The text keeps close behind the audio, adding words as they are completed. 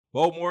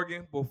Bo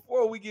Morgan,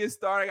 before we get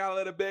started, I got to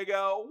let a big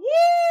out.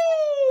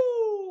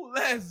 Woo!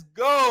 Let's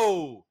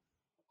go.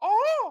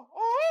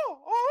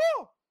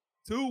 Oh.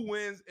 2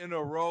 wins in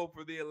a row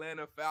for the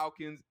Atlanta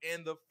Falcons.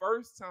 And the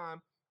first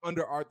time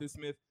under Arthur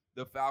Smith,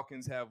 the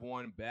Falcons have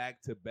won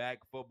back-to-back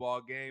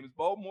football games.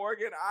 Bo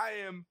Morgan, I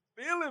am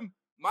feeling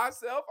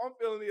myself. I'm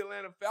feeling the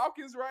Atlanta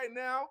Falcons right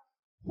now.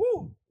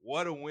 Whew,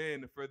 what a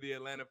win for the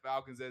Atlanta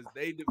Falcons as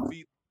they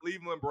defeat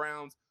Cleveland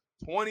Browns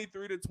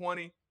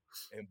 23-20.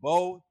 And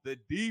Bo, the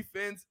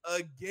defense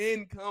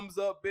again comes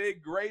up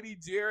big. Grady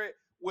Jarrett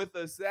with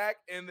a sack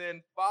and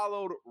then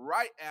followed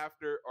right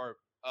after, or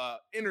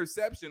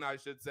interception, I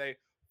should say,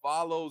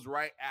 follows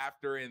right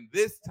after. And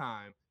this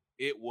time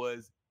it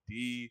was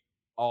D.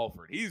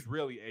 Alford. He's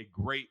really a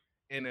great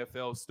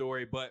NFL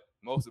story, but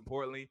most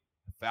importantly,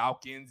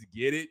 Falcons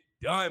get it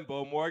done.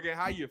 Bo Morgan,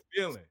 how you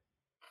feeling?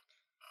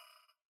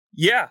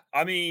 Yeah,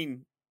 I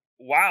mean,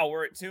 wow,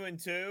 we're at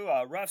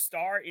 2-2. Rough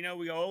start. We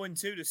go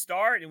 0-2 to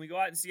start, and we go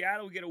out in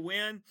Seattle, we get a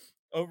win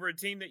over a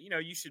team that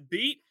you should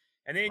beat,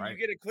 and then you Right.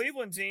 get a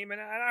Cleveland team, and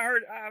I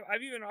heard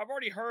I've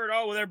already heard,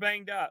 oh, well, they're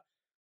banged up.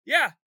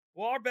 Yeah,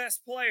 well, our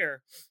best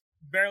player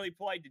barely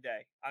played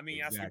today. I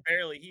mean, I say Exactly.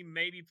 barely. He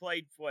maybe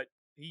played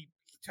he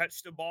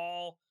touched the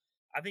ball.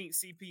 I think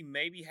CP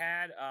maybe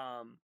had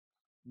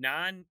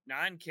nine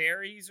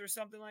carries or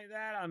something like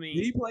that. I Did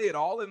he mean, play it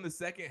all in the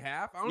second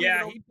half? I don't even yeah,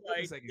 know if he he played the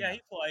played. second Yeah, half.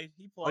 he played.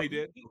 He Oh, he played. He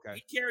did? he, Okay.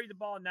 he carried the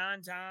ball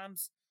 9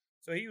 times,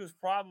 so he was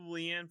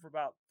probably in for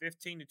about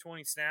 15 to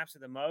 20 snaps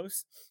at the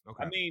most. I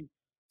Okay. mean,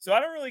 so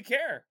I don't really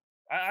care.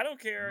 I don't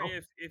care No.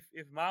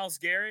 if Miles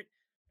Garrett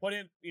put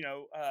him,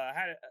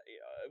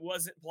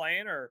 wasn't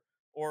playing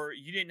or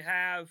you didn't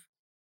have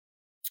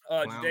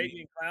Clowney.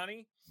 Jadeveon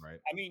Clowney. Right.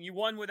 I mean, you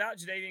won without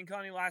Jadeveon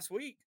Clowney last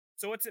week,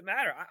 so what's it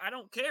matter? I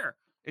don't care.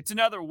 It's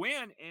another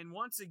win, and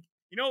once again,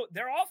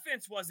 their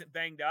offense wasn't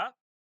banged up.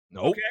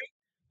 Okay. Nope.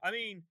 I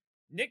mean,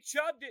 Nick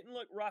Chubb didn't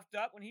look roughed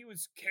up when he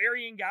was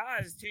carrying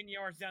guys 10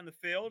 yards down the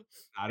field.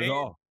 Not at And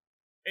all.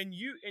 and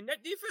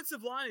that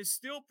defensive line is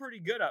still pretty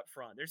good up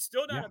front. There's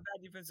still not Yeah. a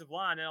bad defensive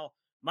line. Now,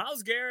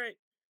 Miles Garrett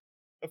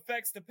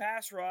affects the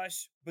pass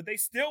rush, but they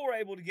still were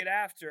able to get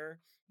after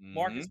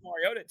Marcus Mm-hmm.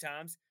 Mariota at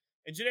times.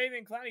 And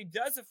Jadeveon Clowney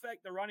does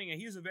affect the running, and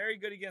he's a very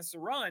good against the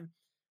run.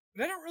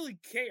 But I don't really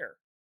care.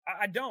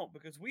 I don't,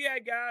 because we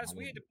had guys,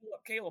 we had to pull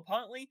up Caleb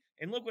Huntley,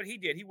 and look what he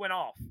did. He went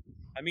off.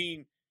 I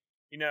mean,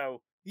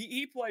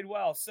 he played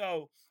well.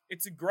 So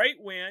it's a great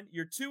win.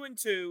 You're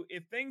 2-2.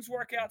 If things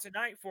work out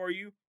tonight for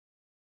you,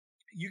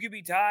 you could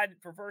be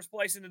tied for first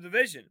place in the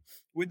division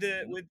with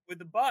the Mhm. with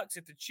the Bucks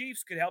if the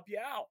Chiefs could help you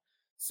out.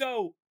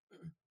 So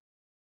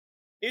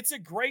it's a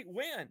great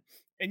win.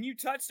 And you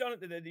touched on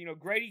it that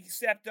Grady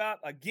stepped up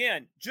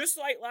again, just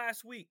like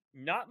last week.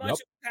 Not much Yep.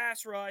 of a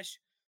pass rush,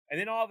 and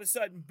then all of a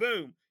sudden,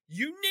 boom!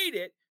 You need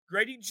it.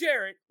 Grady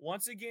Jarrett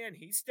once again.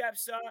 He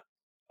steps up.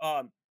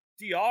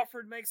 D.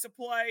 Alford makes a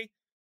play.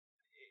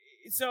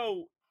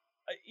 So,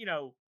 I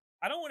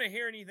don't want to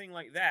hear anything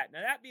like that.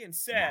 Now that being No.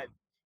 said,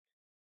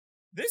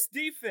 this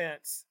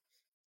defense,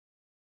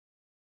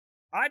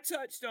 I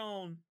touched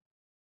on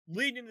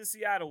leading into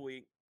Seattle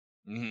week.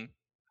 Mm-hmm.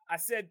 I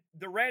said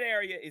the red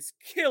area is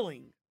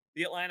killing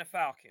the Atlanta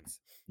Falcons.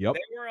 Yep.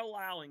 They were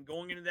allowing,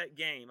 going into that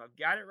game, I've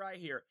got it right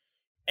here,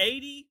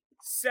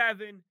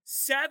 87,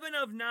 7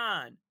 of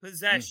 9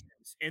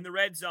 possessions in the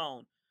red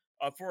zone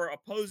for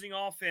opposing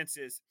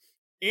offenses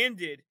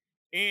ended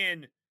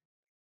in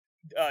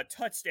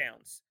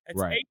touchdowns. That's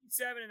Right.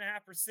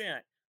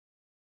 87.5%.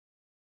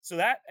 So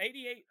that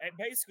 88,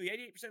 basically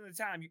 88% of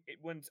the time,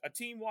 when a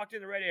team walked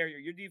in the red area,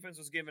 your defense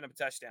was giving up a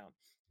touchdown.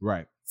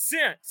 Right.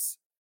 Since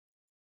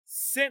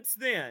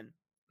then,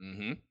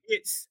 Mm-hmm.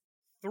 it's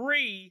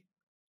 3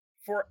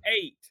 for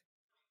 8.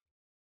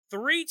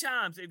 3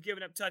 times they've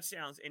given up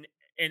touchdowns in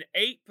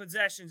 8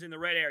 possessions in the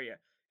red area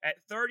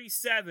at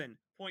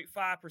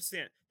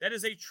 37.5%. That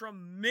is a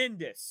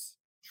tremendous.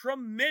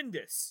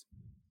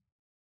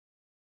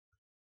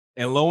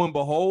 And lo and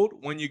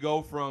behold, when you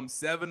go from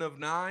 7 of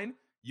 9,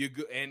 you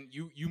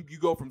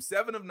go from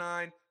 7 of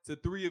 9 to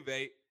 3 of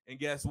 8, and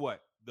guess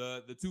what?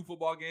 The 2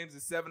 football games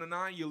is 7 of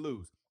 9, you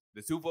lose.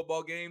 The 2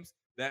 football games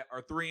that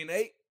are 3 and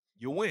 8,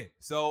 you win.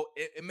 So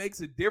it makes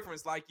a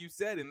difference, like you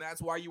said, and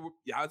that's why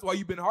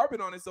you've been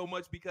harping on it so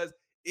much, because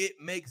it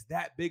makes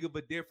that big of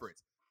a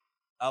difference.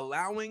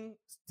 Allowing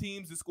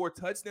teams to score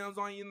touchdowns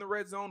on you in the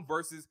red zone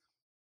versus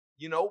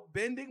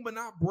bending but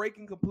not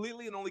breaking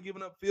completely and only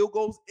giving up field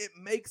goals, it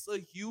makes a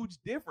huge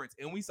difference.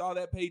 And we saw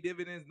that pay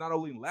dividends not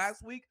only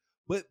last week,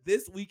 but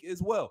this week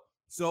as well.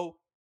 So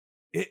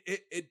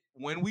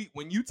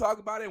when you talk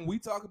about it and we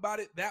talk about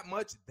it that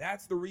much,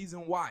 that's the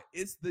reason why.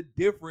 It's the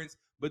difference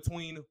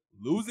between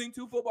losing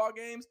 2 football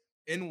games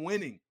and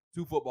winning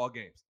 2 football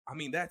games. I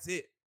mean, that's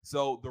it.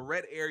 So the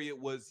red area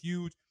was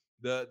huge.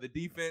 The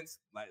defense,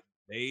 like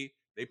they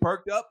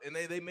perked up and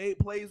they made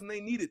plays when they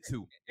needed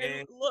to. And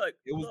And look,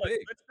 it was big.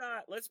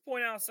 let's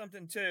point out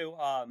something too.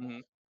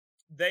 Mhm.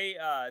 They've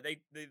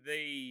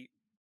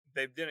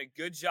done a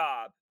good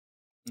job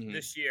Mhm.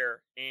 this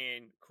year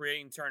in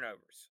creating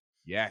turnovers.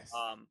 Yes.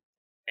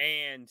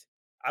 And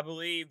I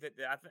believe that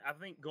I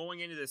think going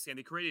into this game,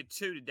 they created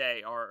two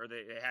today, or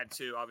they had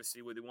two,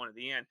 obviously, with the one at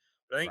the end.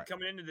 But I think Right.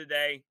 coming into the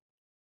day,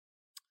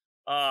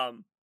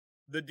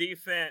 the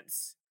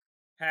defense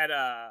had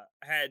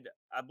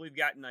I believe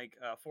gotten like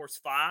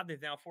forced 5.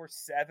 They've now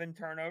forced 7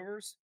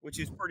 turnovers, which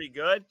is pretty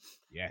good. And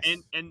Yes.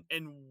 and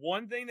and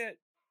one thing that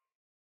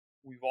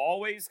we've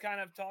always kind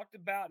of talked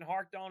about and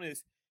harked on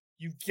is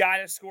you've got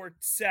to score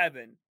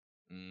 7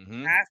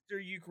 Mm-hmm. after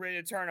you create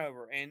a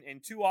turnover,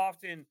 and too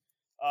often,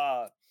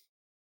 uh,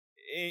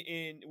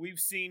 in we've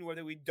seen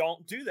whether we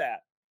don't do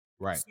that.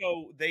 Right.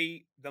 So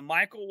the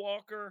Michael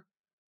Walker,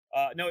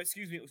 no,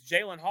 excuse me, it was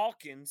Jalen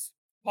Hawkins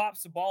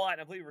pops the ball out,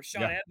 and I believe Rashawn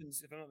Yeah.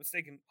 Evans, if I'm not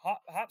mistaken,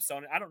 hops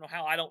on it. I don't know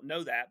how I don't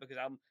know that because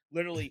I'm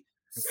literally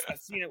I've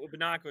seen it with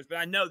binoculars, but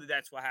I know that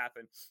that's what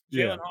happened.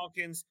 Yeah. Jalen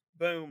Hawkins,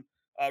 boom,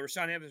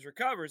 Rashawn Evans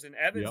recovers, and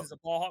Evans Yep. is a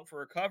ball hawk for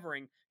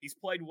recovering. He's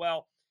played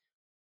well.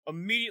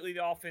 Immediately,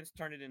 the offense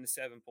turned it into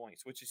 7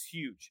 points, which is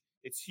huge.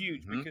 It's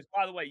huge Mm-hmm. because,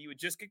 by the way, you would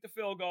just kick the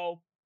field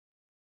goal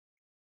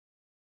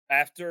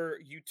after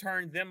you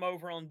turned them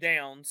over on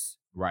downs,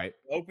 Right.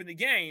 open the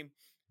game.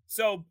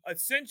 So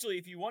essentially,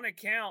 if you want to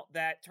count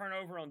that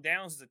turnover on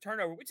downs as a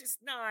turnover, which is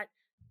not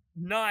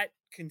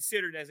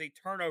considered as a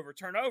turnover,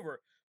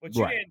 but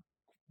you Right. did,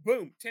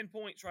 boom, 10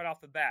 points right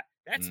off the bat.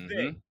 That's big.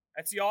 Mm-hmm.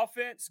 That's the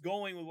offense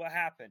going with what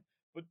happened.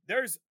 But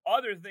there's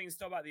other things to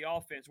talk about the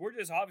offense. We're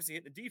just obviously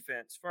hitting the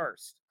defense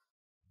first.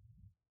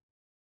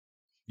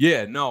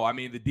 Yeah, no, I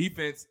mean the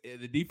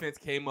defense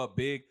came up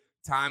big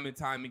time and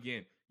time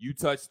again. You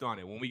touched on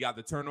it when we got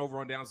the turnover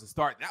on downs to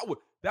start.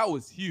 That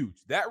was huge.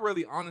 That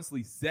really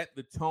honestly set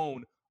the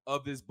tone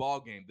of this ball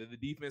game. That the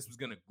defense was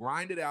going to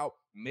grind it out,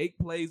 make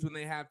plays when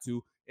they have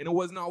to, and it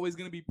wasn't always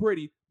going to be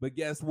pretty. But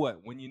guess what?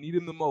 When you need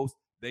them the most,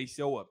 they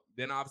show up.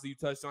 Then obviously you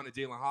touched on it,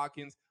 Jalen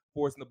Hawkins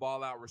forcing the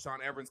ball out,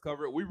 Rashawn Evans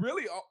cover it. We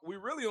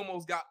really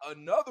almost got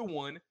another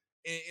one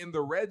in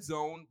the red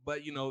zone, but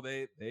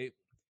they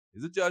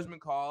it's a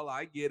judgment call.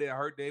 I get it. I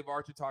heard Dave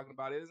Archer talking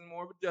about it. It's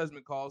more of a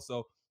judgment call.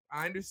 So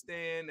I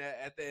understand that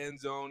at the end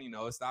zone,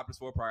 it stopped us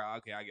for a prior.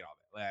 Okay, I get all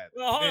that.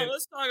 Well, hold on. Man,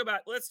 Let's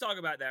talk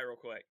about that real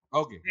quick.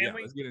 okay, yeah, Can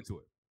we? let's get into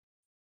it.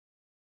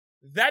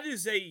 That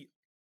is a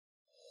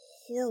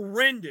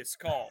horrendous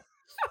call.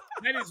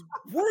 That is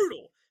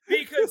brutal.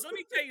 Because let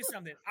me tell you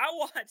something. I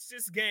watched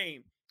this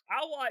game.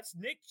 I watched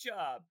Nick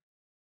Chubb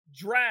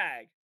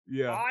drag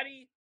Yeah.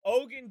 Adi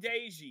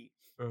Ogundeji,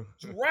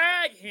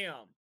 drag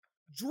him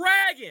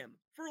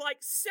for like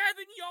 7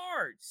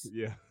 yards.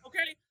 Yeah.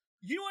 Okay,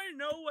 you want to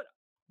know what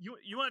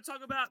you want to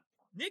talk about?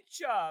 Nick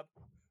Chubb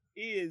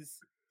is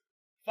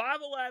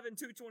 5'11",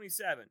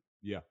 227.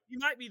 Yeah. He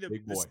might be the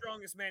Big boy.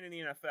 strongest man in the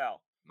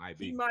NFL. Might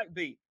be. He might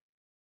be.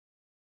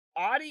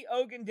 Adi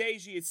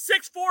Ogundeji is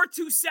 6'4",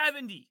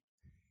 270.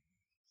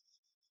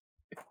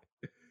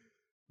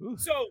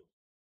 So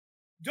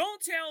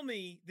don't tell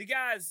me the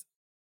guy's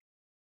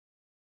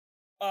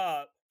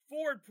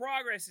forward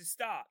progress is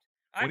stopped.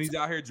 When he's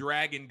out here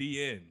dragging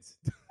DNs.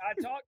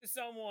 I talked to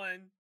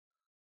someone.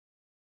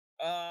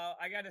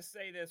 I got to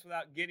say this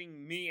without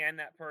getting me and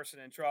that person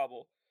in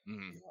trouble.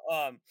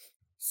 Mm-hmm.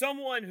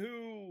 Someone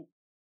who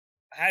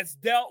has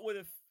dealt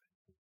with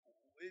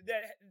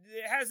that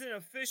has an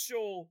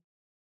official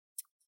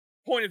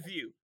point of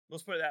view.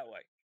 Let's put it that way.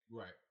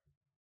 Right.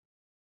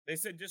 They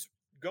said just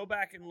go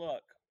back and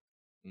look.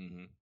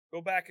 Mm-hmm.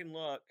 Go back and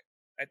look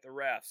at the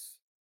refs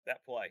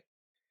that play.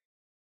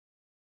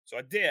 So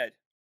I did.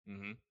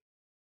 Mm-hmm.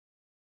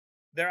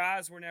 Their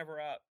eyes were never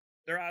up.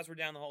 Their eyes were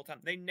down the whole time.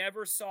 They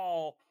never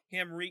saw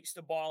him reach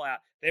the ball out.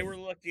 They were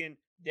looking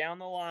down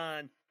the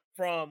line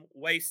from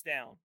waist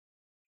down.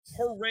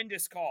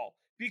 Horrendous call.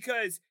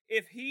 Because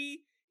if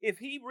he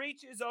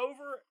reaches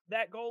over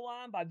that goal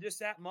line by just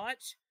that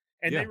much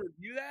and they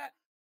review that,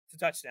 it's a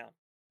touchdown.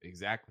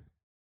 Exactly.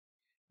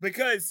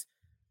 Because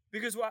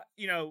what,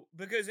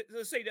 because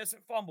let's say he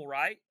doesn't fumble,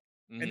 right?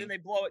 Mm-hmm. And then they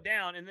blow it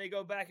down and they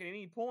go back at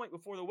any point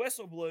before the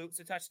whistle blew, it's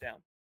a touchdown.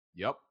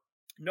 Yep.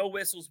 No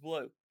whistles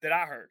blew that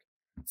I heard.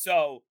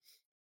 So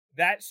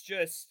that's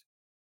just,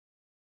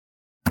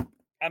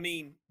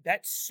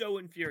 that's so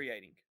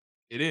infuriating.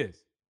 It is.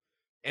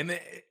 And then,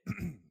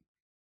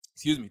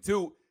 excuse me,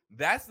 too,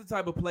 that's the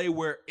type of play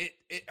where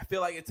I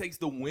feel like it takes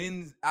the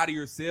winds out of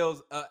your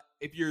sails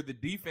if you're the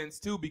defense,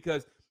 too,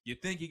 because you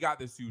think you got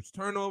this huge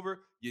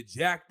turnover, you're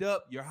jacked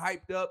up, you're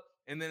hyped up,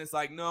 and then it's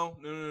like, no,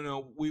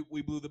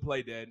 we blew the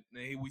play dead.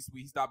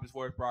 We stopped his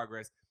forward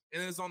progress.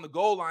 And then it's on the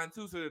goal line,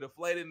 too, so they're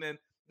deflated, and then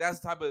that's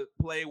the type of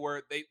play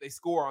where they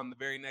score on the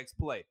very next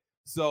play.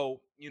 So,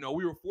 we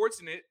were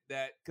fortunate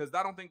that because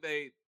I don't think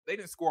they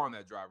didn't score on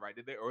that drive, right?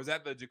 Did they? Or was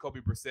that the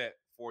Jacoby Brissett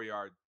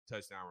 4-yard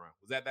touchdown run?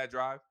 Was that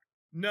drive?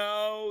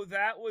 No,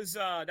 that was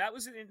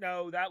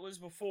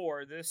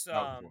before this.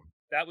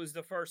 That was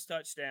the first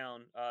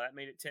touchdown. That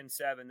made it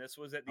 10-7. This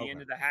was at the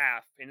end of the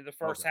half, end of the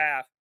first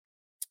half.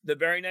 The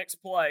very next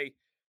play,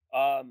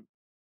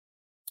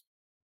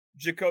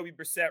 Jacoby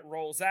Brissett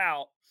rolls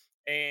out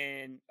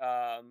and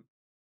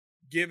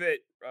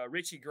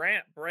Richie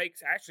Grant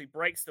breaks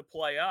the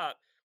play up.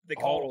 they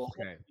called a Oh,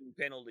 okay. holding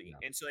penalty,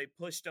 Yeah. and so they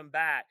pushed them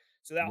back.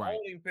 So that Right.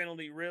 holding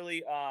penalty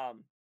really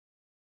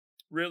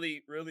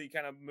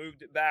kind of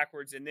moved it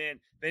backwards, and then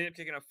they ended up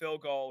kicking a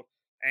field goal,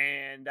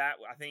 and that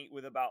I think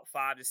with about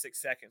 5 to 6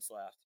 seconds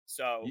left.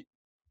 So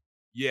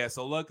Yeah,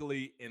 so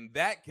luckily in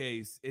that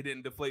case, it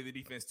didn't deflate the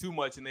defense too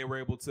much, and they were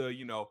able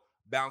to,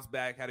 bounce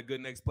back, had a good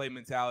next play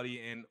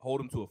mentality, and hold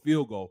them to a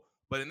field goal.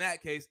 But in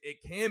that case,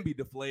 it can be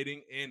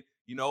deflating, and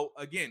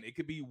again, it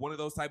could be one of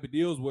those type of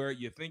deals where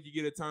you think you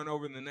get a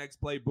turnover, and the next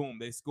play, boom,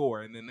 they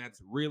score, and then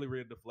that's really,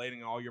 really deflating,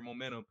 and all your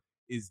momentum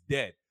is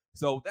dead.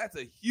 So that's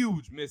a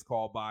huge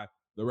miscall by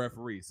the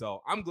referee.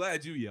 So I'm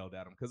glad you yelled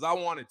at him because I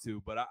wanted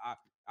to, but I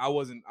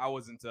didn't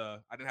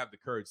have the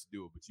courage to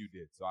do it, but you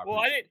did. So I well,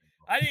 I appreciate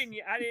didn't,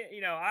 it. I didn't, I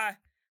didn't, I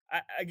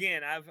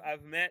again,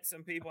 I've met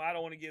some people. I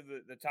don't want to give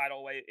the title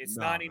away. It's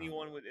No, not no,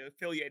 anyone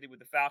affiliated with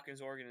the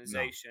Falcons no.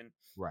 organization.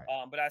 Right.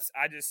 But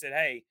I just said,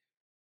 hey,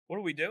 what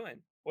are we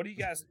doing? What are you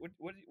guys?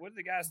 What are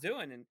the guys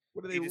doing? And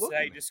What are they he just said, hey,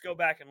 looking at? just go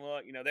back and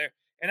look. There,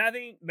 and I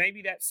think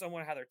maybe that's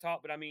somewhat how they're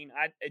taught. But I mean,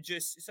 it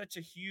just it's such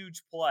a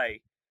huge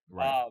play.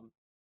 Right. Um,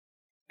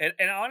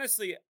 and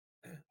honestly,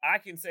 I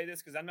can say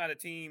this because I'm not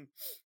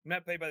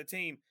paid by the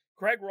team.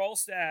 Craig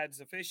Rolstad's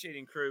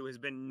officiating crew has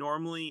been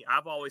normally,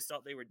 I've always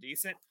thought they were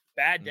decent.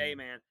 Bad day,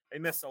 man. They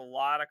missed a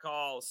lot of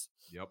calls.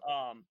 Yep.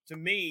 To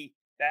me,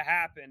 that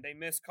happened. They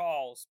missed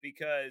calls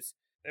because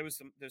there's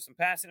some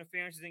pass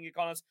interference that didn't get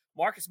called us.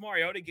 Marcus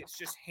Mariota gets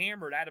just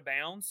hammered out of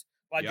bounds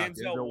by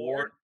Denzel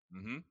Ward.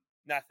 Mm-hmm.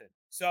 Nothing.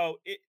 So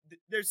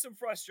there's some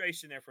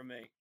frustration there for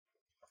me.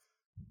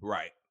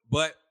 Right.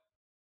 But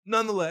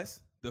nonetheless,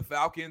 the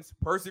Falcons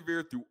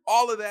persevered through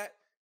all of that,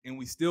 and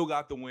we still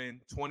got the win,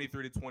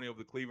 23-20 over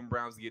the Cleveland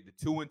Browns to get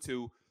to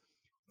 2-2.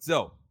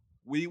 So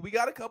we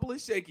got a couple of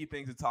shaky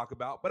things to talk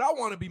about, but I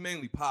want to be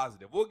mainly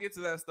positive. We'll get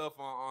to that stuff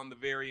on the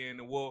very end,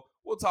 and we'll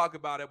talk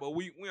about it, but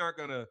we aren't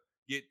gonna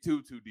get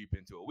too deep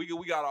into it.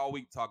 We got all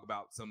week to talk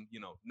about some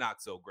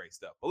not so great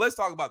stuff. But let's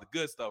talk about the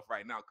good stuff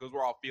right now because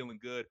we're all feeling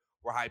good.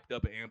 We're hyped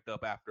up and amped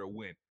up after a win.